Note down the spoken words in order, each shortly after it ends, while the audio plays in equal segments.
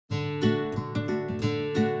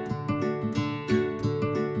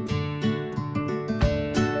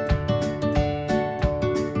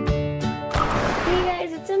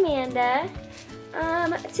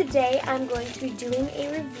today I'm going to be doing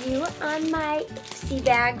a review on my ipsy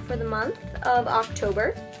bag for the month of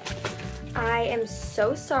October. I am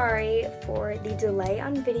so sorry for the delay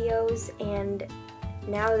on videos and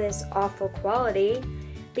now this awful quality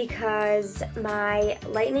because my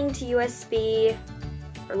lightning to USB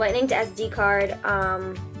or lightning to SD card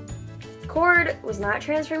cord was not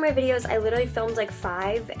transferring my videos. I literally filmed like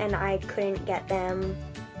 5 and I couldn't get them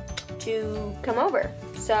to come over.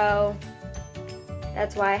 So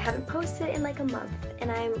that's why I haven't posted in like a month. And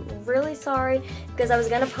I'm really sorry because I was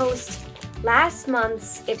gonna post last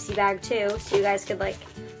month's ipsy bag too, so you guys could like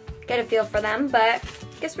get a feel for them, but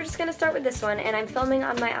I guess we're just gonna start with this one. And I'm filming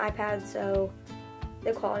on my iPad, so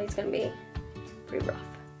the quality is gonna be pretty rough.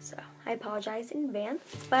 So I apologize in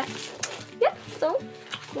advance, but yeah, so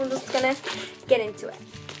we're just gonna get into it.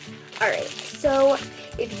 Alright, so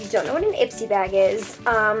if you don't know what an ipsy bag is,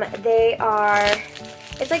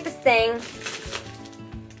 it's like this thing.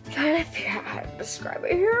 I'm trying to figure out how to describe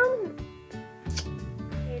it here.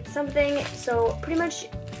 It's something, so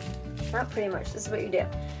not pretty much, this is what you do.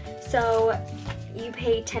 So you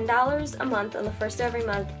pay $10 a month on the first of every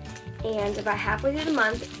month, and about halfway through the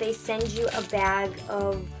month, they send you a bag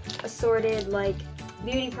of assorted like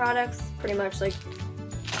beauty products, pretty much like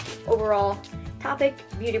overall topic,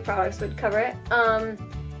 beauty products would cover it.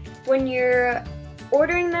 When you're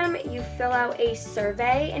ordering them, you fill out a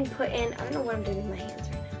survey and put in, I don't know what I'm doing with my hands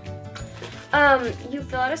right now. You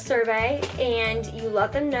fill out a survey and you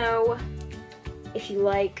let them know if you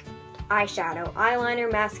like eyeshadow,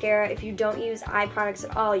 eyeliner, mascara. If you don't use eye products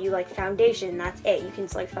at all, you like foundation, that's it. You can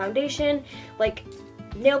select foundation, like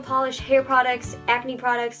nail polish, hair products, acne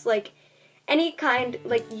products, like any kind,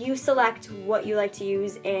 like you select what you like to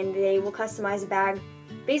use and they will customize a bag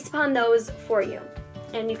based upon those for you.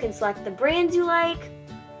 And you can select the brands you like,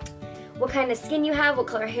 what kind of skin you have, what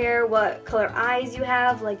color hair, what color eyes you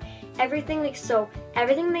have, like everything. Like, so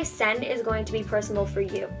everything they send is going to be personal for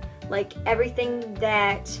you. Like everything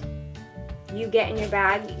that you get in your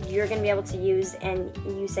bag, you're gonna be able to use, and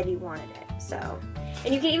you said you wanted it. So,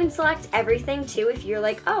 and you can even select everything too if you're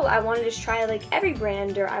like, oh, I want to just try like every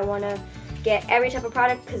brand, or I want to get every type of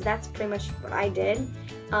product, because that's pretty much what I did.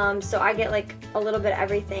 So I get like a little bit of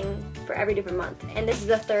everything for every different month, and this is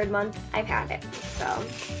the 3rd month I've had it. So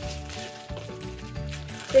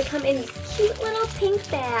they come in these cute little pink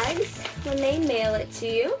bags when they mail it to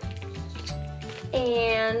you,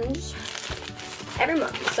 and every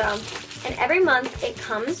month. So, and every month it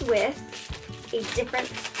comes with a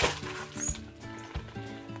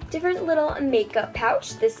different little makeup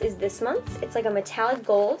pouch. This is this month's. It's like a metallic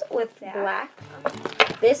gold with black.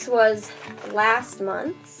 This was last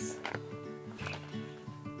month's.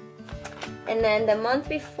 And then the month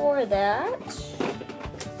before that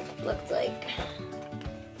looked like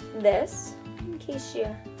this, in case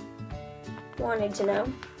you wanted to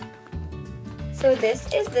know. So this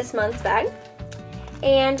is this month's bag.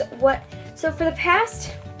 And so for the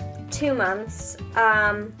past 2 months,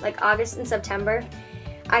 like August and September,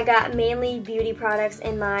 I got mainly beauty products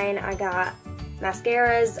in mine. I got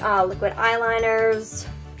mascaras, liquid eyeliners.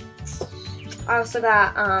 I also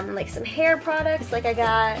got like some hair products. Like I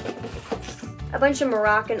got a bunch of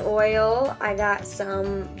Moroccan oil. I got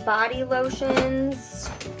some body lotions.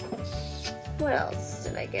 What else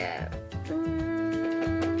did I get?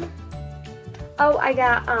 Oh, I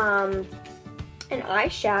got an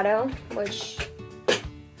eyeshadow, which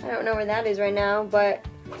I don't know where that is right now, but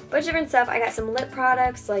a bunch of different stuff. I got some lip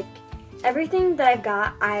products. Like everything that I've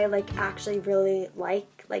got, I like actually really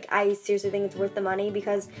like. Like I seriously think it's worth the money,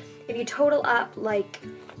 because if you total up, like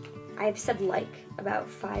I've said like about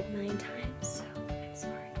 5 million times, so I'm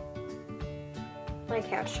sorry. My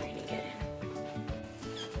cat's trying to get in.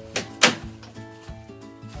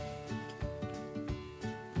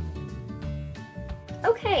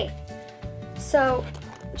 Okay, so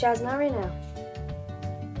Jazz, not right now.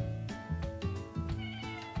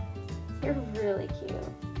 You're really cute.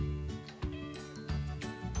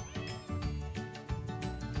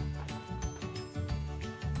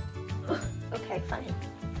 Okay, fine.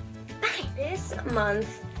 This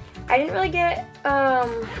month, I didn't really get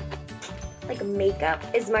like makeup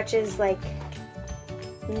as much as like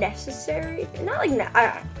necessary. Not like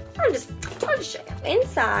I'll just show you.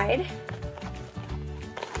 Inside,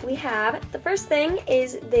 we have, the first thing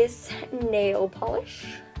is this nail polish.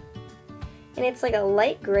 And it's like a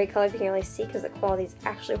light gray color, if you can really see, because the quality is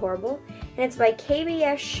actually horrible. And it's by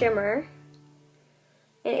KBS Shimmer.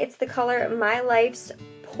 And it's the color My Life's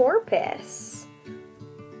Porpoise.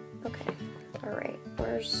 Okay, alright,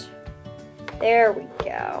 there we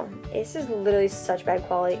go. This is literally such bad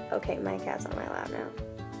quality. Okay, my cat's on my lap now.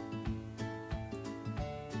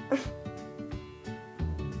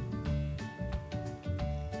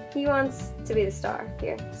 He wants to be the star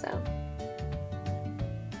here, so.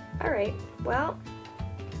 Alright, well,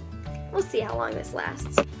 we'll see how long this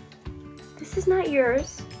lasts. This is not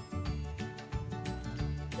yours.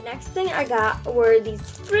 The next thing I got were these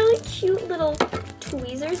really cute little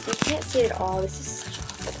tweezers. You can't see it at all. This is such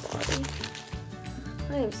awful quality.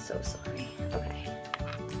 I am so sorry. Okay.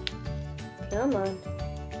 Come on.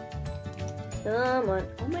 Come on.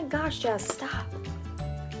 Oh my gosh, Jess, stop.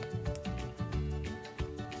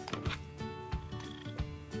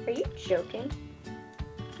 Are you joking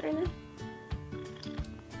right now?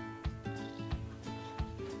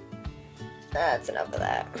 That's enough of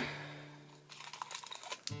that.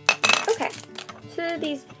 Okay, so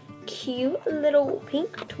these cute little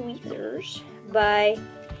pink tweezers by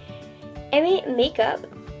Makeup,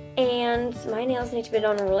 and my nails need to be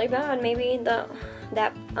done really bad. Maybe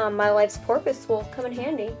My Life's Porpoise will come in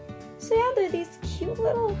handy. So yeah, they're these cute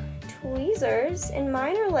little tweezers, and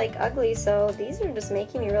mine are like ugly, so these are just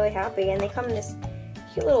making me really happy, and they come in this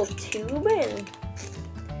cute little tube, and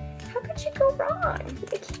how could you go wrong? You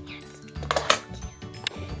can't.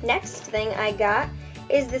 Next thing I got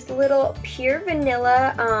is this little pure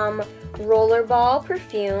vanilla rollerball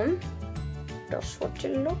perfume. That's what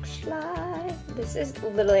it looks like. This is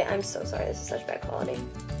literally, I'm so sorry, this is such bad quality.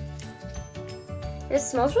 It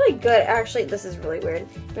smells really good. Actually, this is really weird.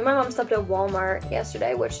 Me and my mom stopped at Walmart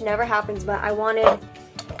yesterday, which never happens, but I wanted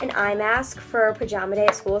an eye mask for pajama day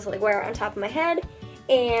at school, so like wear it on top of my head,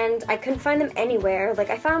 and I couldn't find them anywhere. Like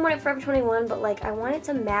I found one at Forever 21, but like I wanted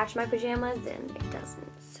to match my pajamas, and it doesn't.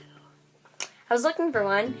 So I was looking for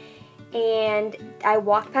one, and I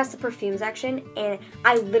walked past the perfume section, and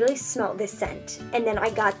I literally smelled this scent, and then I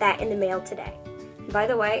got that in the mail today. And by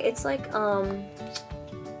the way, it's like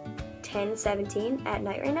 10:17 at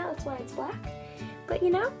night right now. That's why it's black. But you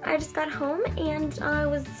know, I just got home and I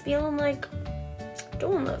was feeling like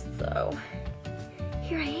doing this, so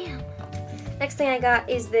here I am. Next thing I got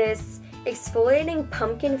is this exfoliating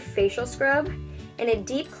pumpkin facial scrub, and it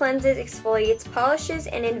deep cleanses, exfoliates, polishes,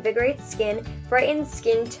 and invigorates skin, brightens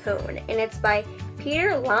skin tone, and it's by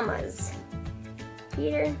Peter Lamas.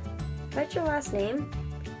 Peter, what's your last name?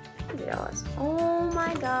 Oh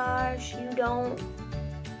my gosh, you don't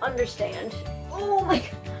understand. Oh my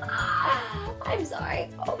god. I'm sorry.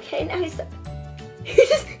 Okay, now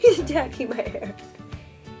he's attacking my hair.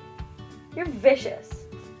 You're vicious.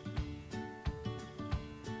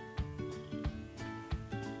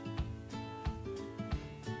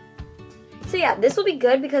 So yeah, this will be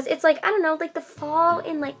good because it's like, I don't know, like the fall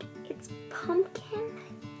and like it's pumpkin.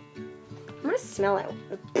 I'm gonna smell it.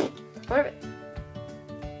 What if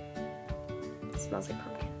it smells like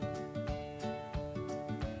pumpkin?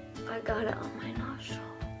 I got it on my nostril.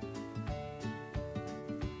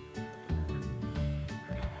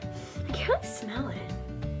 I can't really smell it.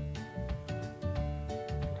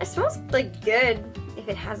 It smells like good if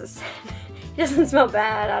it has a scent. It doesn't smell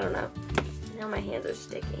bad, I don't know. Now my hands are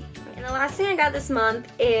sticky. And the last thing I got this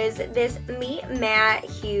month is this Meet Matte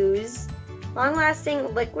Hues Long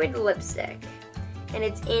Lasting Liquid Lipstick. And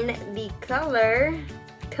it's in the color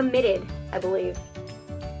Committed, I believe.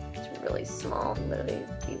 It's really small, literally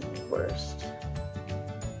the worst.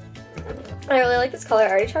 I really like this color. I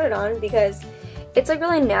already tried it on because it's like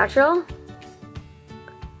really natural.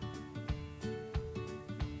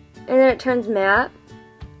 And then it turns matte.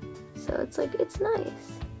 So it's like, it's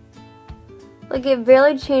nice. Like it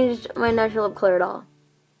barely changed my natural lip color at all.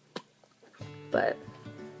 But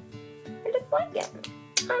I just like it.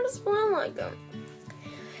 I just really like it.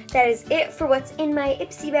 That is it for what's in my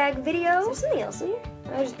Ipsy bag video. Is there something else in here?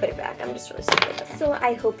 I just put it back. I'm just really stupid. So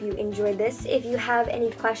I hope you enjoyed this. If you have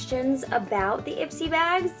any questions about the Ipsy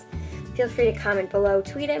bags, feel free to comment below,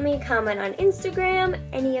 tweet at me, comment on Instagram,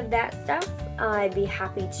 any of that stuff. I'd be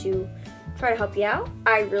happy to try to help you out.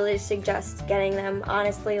 I really suggest getting them.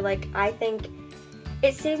 Honestly, like I think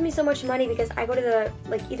it saves me so much money because I go to the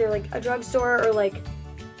either like a drugstore or like,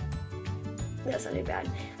 that sounded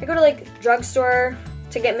bad. I go to like drugstore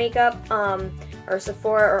to get makeup, or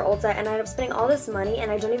Sephora or Ulta, and I end up spending all this money and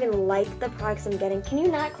I don't even like the products I'm getting. Can you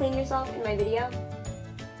not clean yourself in my video?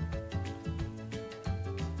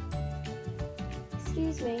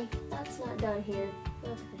 Excuse me, that's not done here.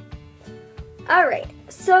 Okay. Alright,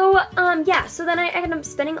 so yeah, so then I end up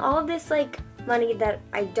spending all of this like money that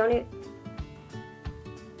I don't even...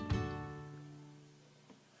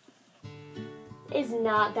 Is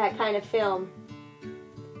not that kind of film.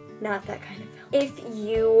 Not that kind of film. If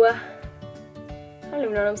you... I don't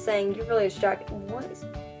even know what I'm saying. You're really distracted. What is...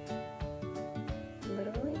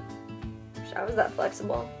 Literally? How was that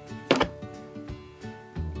flexible?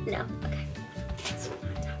 No. Okay.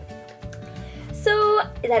 So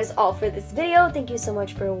that is all for this video. Thank you so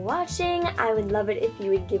much for watching. I would love it if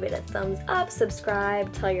you would give it a thumbs up,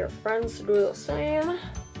 subscribe, tell your friends to do the same.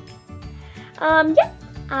 Yeah,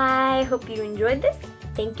 I hope you enjoyed this.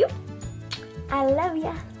 Thank you. I love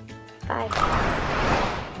ya. Bye.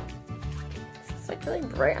 This is like really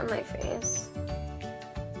bright on my face.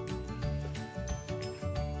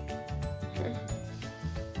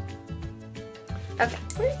 Okay,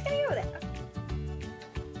 we're just gonna go with it.